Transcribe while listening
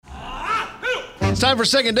It's time for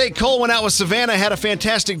second date. Cole went out with Savannah, had a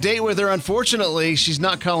fantastic date with her. Unfortunately, she's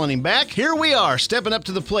not calling him back. Here we are, stepping up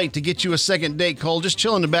to the plate to get you a second date, Cole. Just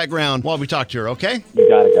chill in the background while we talk to her, okay? You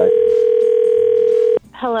got it, guys.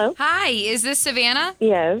 Hello? Hi, is this Savannah?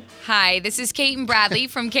 Yes. Hi, this is Cait and Bradley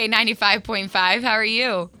from K95.5. How are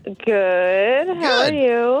you? Good. How are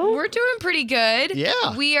you? We're doing pretty good.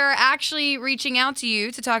 Yeah. We are actually reaching out to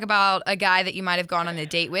you to talk about a guy that you might have gone on a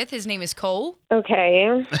date with. His name is Cole.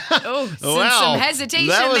 Okay. Oh, Wow. some hesitation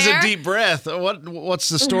that was there. a deep breath. What's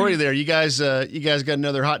the story there? You guys got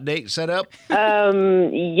another hot date set up?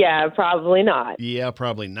 Yeah, probably not. Yeah,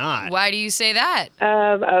 probably not. Why do you say that?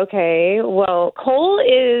 Okay. Well, Cole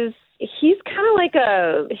he's kind of like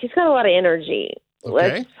he's got a lot of energy. Okay.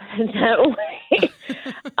 Let's put it that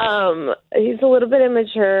way. He's a little bit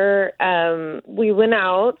immature. We went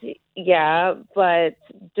out, yeah, but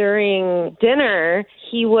during dinner,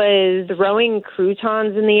 he was throwing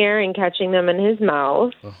croutons in the air and catching them in his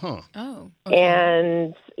mouth. Uh-huh. Oh, okay.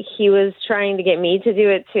 And he was trying to get me to do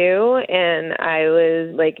it too, and I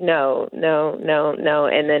was like, no.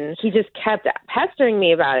 And then he just kept pestering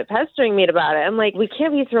me about it. I'm like, we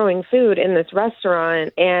can't be throwing food in this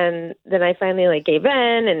restaurant. And then I finally gave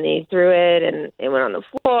in, and he threw it, and it went on the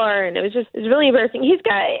floor, and it was really embarrassing. He's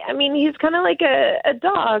kind of like a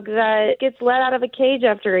dog that gets let out of a cage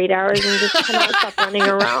after 8 hours and just cannot stop running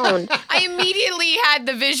around. I immediately had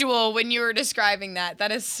the visual when you were describing that.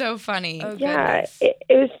 That is so funny. Oh, Yeah, goodness.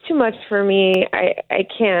 it was too much for me. I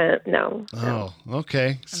can't. No. Oh,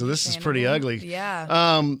 okay. So this is pretty ugly. Yeah.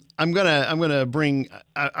 I'm gonna bring.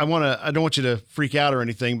 I don't want you to freak out or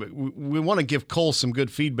anything, but we want to give Cole some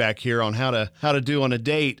good feedback here on how to do on a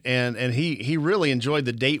date, and he really enjoyed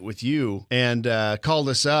the date with you, and called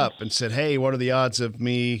us up and said, hey, what are the odds of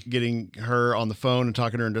me getting her on the phone and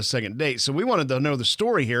talking her into a second date? So we wanted to know the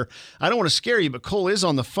story here. I don't want to scare you, but Cole is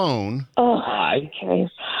on the phone. Oh, Hi. okay.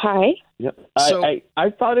 Hi. Yep. So- I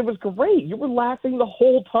thought it was great. You were laughing the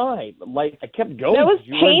whole time. I kept going. That was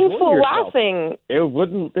You were enjoying painful yourself. laughing.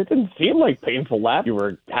 It didn't seem like painful laugh. You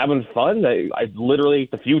were having fun. I literally,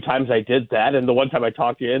 the few times I did that, and the one time I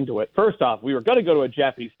talked you into it. First off, we were going to go to a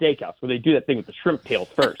Japanese steakhouse where they do that thing with the shrimp tails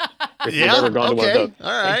first. If Yeah, you've ever gone to one of okay, those.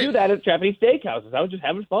 all right. They do that at Japanese steakhouses. I was just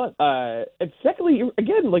having fun. And secondly,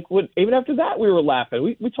 even after that, we were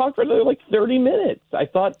laughing. We talked for another 30 minutes. I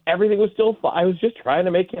thought everything was still fun. I was just trying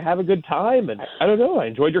to make you have a good time, and I don't know. I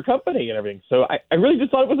enjoyed your company and everything. So I really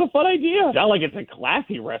just thought it was a fun idea. It's not like it's a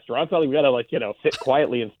classy restaurant. It's not like we got to sit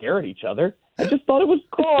quietly and stare at each other. I just thought it was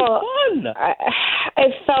Cool. fun. I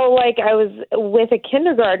felt like I was with a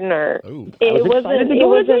kindergartner. Ooh. It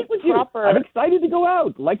wasn't proper. I'm excited to go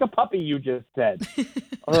out, like a puppy, you just said.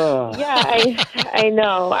 Yeah, I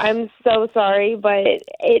know. I'm so sorry, but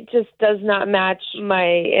it just does not match my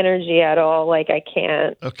energy at all. I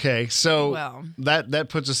can't. Okay, so Well. that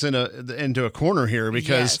puts us into a corner here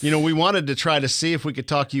because Yes. we wanted to try to see if we could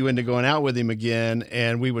talk you into going out with him again,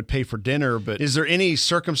 and we would pay for dinner. But is there any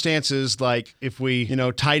circumstances like if we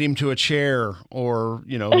tied him to a chair, or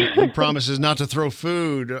he promises not to throw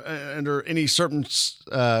food, under any certain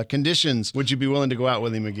conditions, would you be willing to go out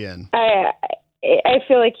with him again? I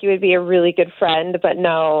feel like you would be a really good friend, but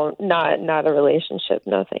no, not a relationship.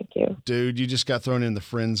 No, thank you. Dude, you just got thrown in the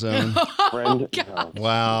friend zone. Friend.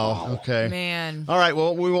 Wow. Okay. Man. All right.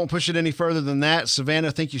 Well, we won't push it any further than that. Savannah,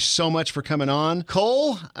 thank you so much for coming on.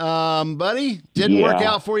 Cole, buddy, didn't work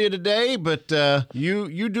out for you today, but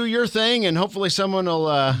you do your thing, and hopefully someone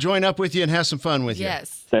will join up with you and have some fun with you.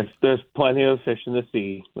 Yes. There's plenty of fish in the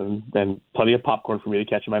sea, and plenty of popcorn for me to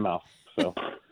catch in my mouth. So